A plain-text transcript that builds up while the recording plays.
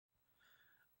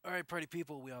Alright, party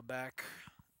people, we are back.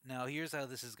 Now, here's how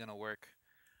this is gonna work.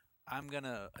 I'm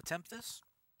gonna attempt this,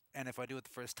 and if I do it the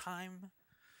first time,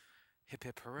 hip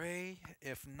hip hooray.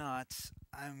 If not,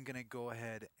 I'm gonna go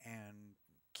ahead and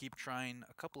keep trying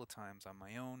a couple of times on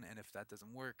my own, and if that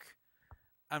doesn't work,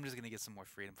 I'm just gonna get some more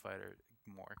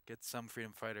get some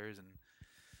freedom fighters and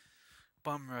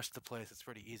bum rush the place. It's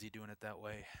pretty easy doing it that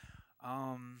way.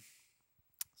 Um,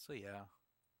 so yeah,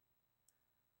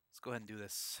 let's go ahead and do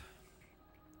this.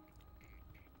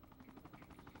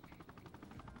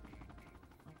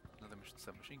 Another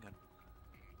submachine gun.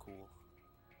 Cool.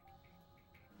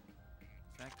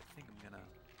 In fact, I think I'm gonna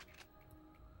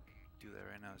do that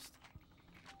right now. Just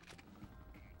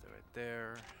put that right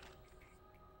there.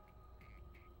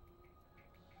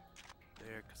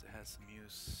 There, because it has some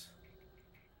use.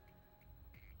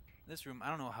 This room, I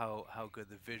don't know how good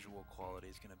the visual quality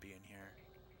is gonna be in here.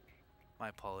 My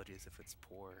apologies if it's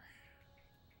poor.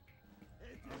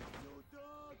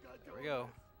 There we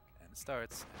go. And it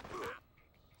starts.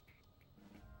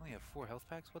 Only have 4 health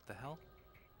packs? What the hell?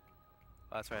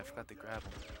 Oh, that's right, I forgot to grab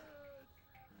them.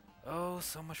 Oh,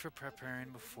 so much for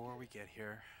preparing before we get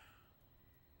here.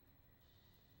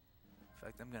 In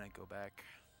fact, I'm gonna go back.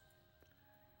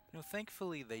 You know,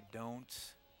 thankfully they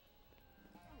don't...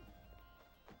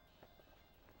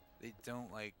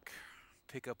 like,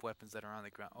 pick up weapons that are on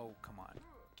the ground. Oh, come on.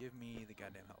 Give me the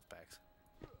goddamn health packs.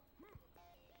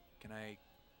 Can I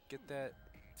get that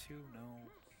too? No.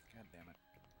 God damn it.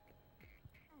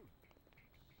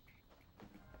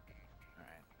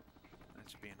 Alright. That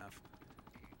should be enough.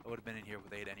 I would have been in here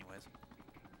with 8 anyways.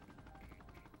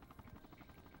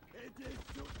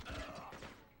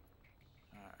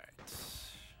 Alright.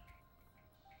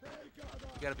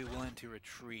 You gotta be willing to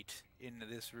retreat into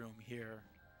this room here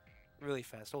really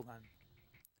fast. Hold on.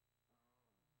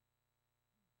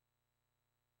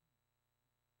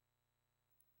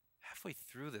 Halfway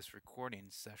through this recording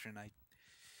session, I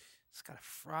just got a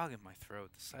frog in my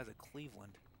throat the size of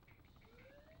Cleveland.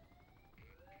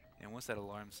 And once that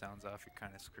alarm sounds off, you're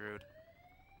kind of screwed.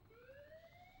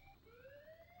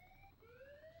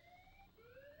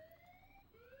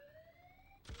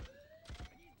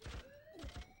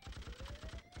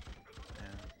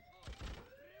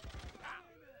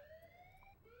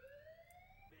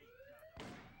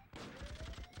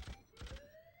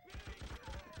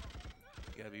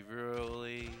 You gotta be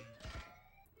really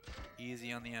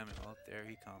easy on the ammo. Oh, there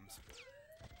he comes.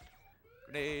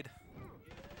 Grenade!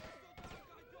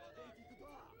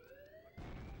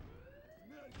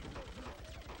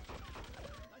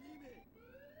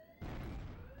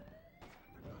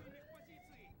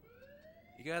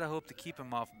 You gotta hope to keep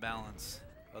him off balance,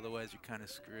 otherwise you're kinda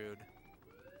screwed.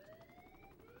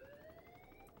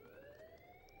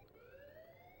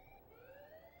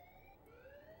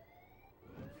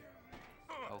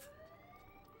 Health.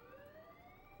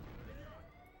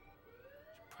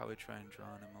 Should probably try and draw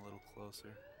him a little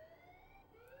closer.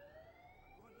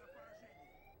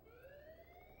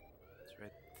 It's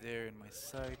right there in my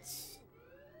sights.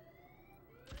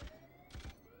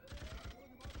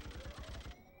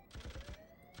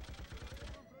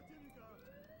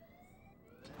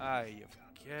 You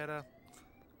forget.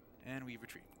 And we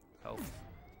retreat. Health.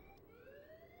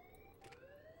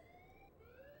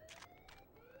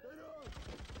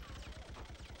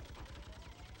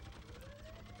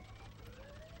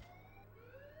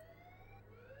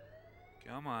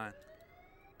 Come on.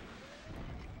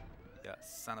 Yeah,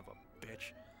 son of a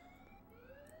bitch.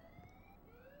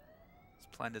 This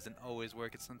plan doesn't always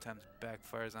work, it sometimes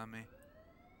backfires on me.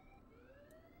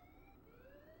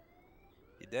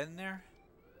 You dead in there?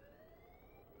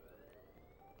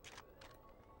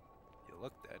 You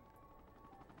look dead.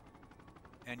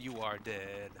 And you are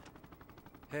dead.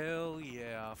 Hell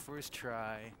yeah, first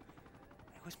try.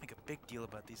 I always make a big deal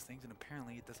about these things and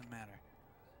apparently it doesn't matter.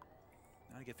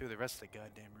 Now to get through the rest of the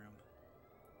goddamn room.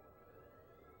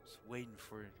 Just waiting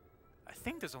for... I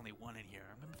think there's only 1 in here.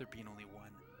 I remember there being only 1.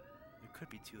 There could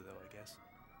be 2 though, I guess.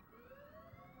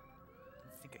 I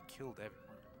don't think I killed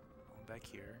everyone. I'm back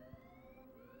here.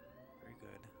 Very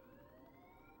good.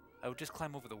 I would just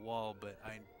climb over the wall, but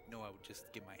I know I would just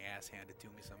get my ass handed to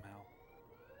me somehow.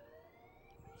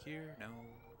 Here? No.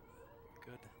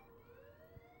 Good.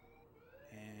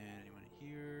 And anyone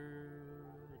here?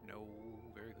 No.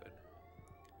 Very good.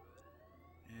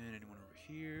 And anyone over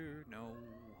here? No.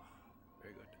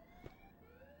 Very good.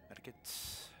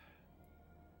 Medikit.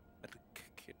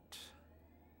 Medikit.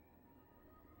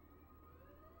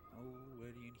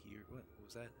 Nobody in here. What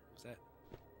was that? What was that?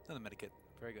 Another medikit.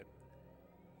 Very good.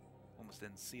 Almost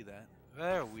didn't see that.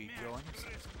 There we go. I'm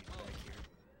supposed to be back here.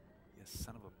 You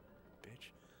son of a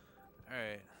bitch.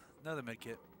 Alright. Another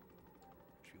medkit.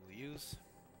 usually use.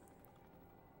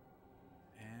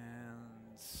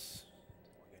 And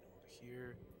we'll get over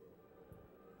here.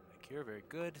 Back here, very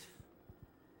good.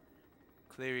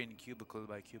 Clearing cubicle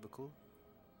by cubicle.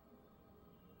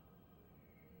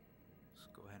 Let's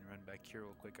go ahead and run back here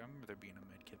real quick. I remember there being a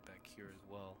medkit back here as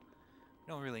well.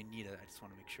 Don't really need it, I just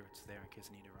want to make sure it's there in case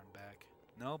I need to run back.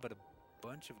 No, but a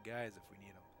bunch of guys if we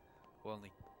need them. Well,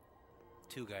 only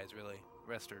 2 guys really.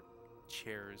 The rest are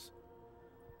chairs.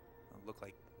 They look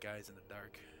like guys in the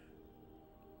dark.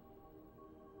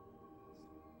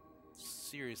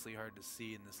 Seriously hard to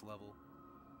see in this level.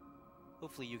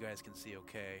 Hopefully you guys can see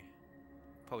okay.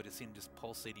 Probably just seen just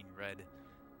pulsating red.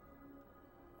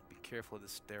 Be careful of the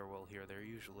stairwell here. They're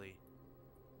usually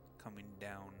coming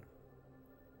down.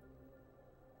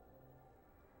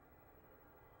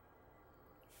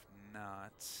 If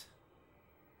not,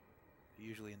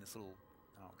 usually in this little,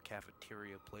 I don't know,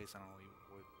 cafeteria place. I don't know,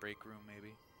 what, break room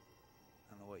maybe.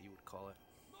 I don't know what you would call it.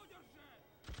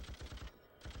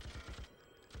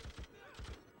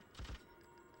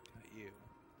 Got you.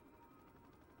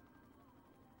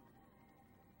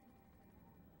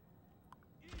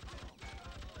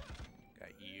 Got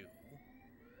you.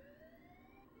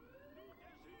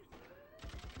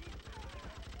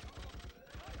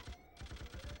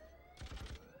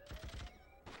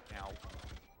 Ow.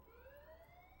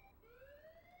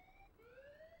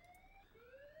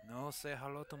 No, say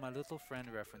hello to my little friend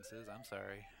references. I'm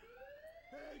sorry.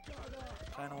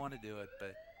 Kinda want to do it,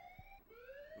 but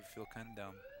we feel kind of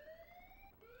dumb.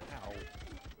 Ow.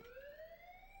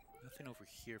 Nothing over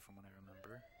here from what I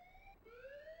remember.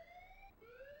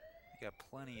 I got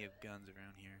plenty of guns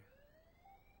around here.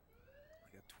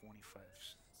 I got 25,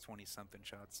 20 something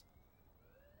shots.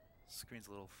 Screen's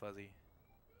a little fuzzy.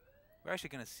 We're actually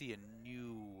gonna see a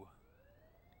new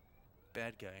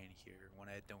bad guy in here, one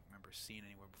I don't remember seeing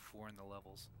anywhere before in the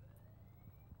levels.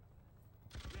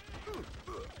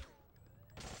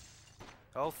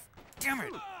 Health. Damn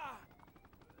it!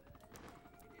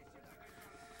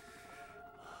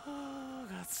 Oh,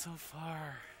 got so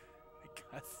far. I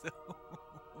got so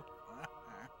far.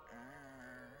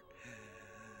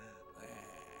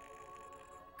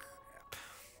 Crap.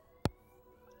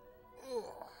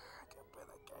 Oh, I got by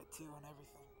that guy too and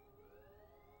everything.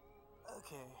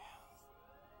 Okay.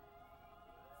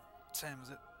 What time is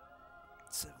it?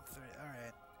 7:30.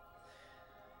 Alright.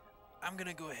 I'm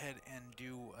gonna go ahead and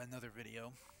do another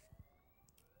video.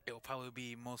 It'll probably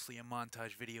be mostly a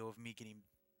montage video of me getting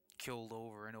killed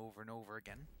over and over and over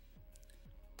again.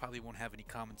 Probably won't have any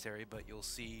commentary, but you'll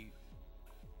see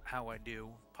how I do.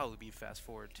 Probably be fast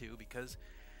forward too, because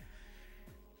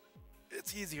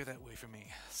it's easier that way for me.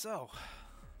 So,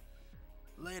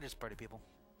 latest party people.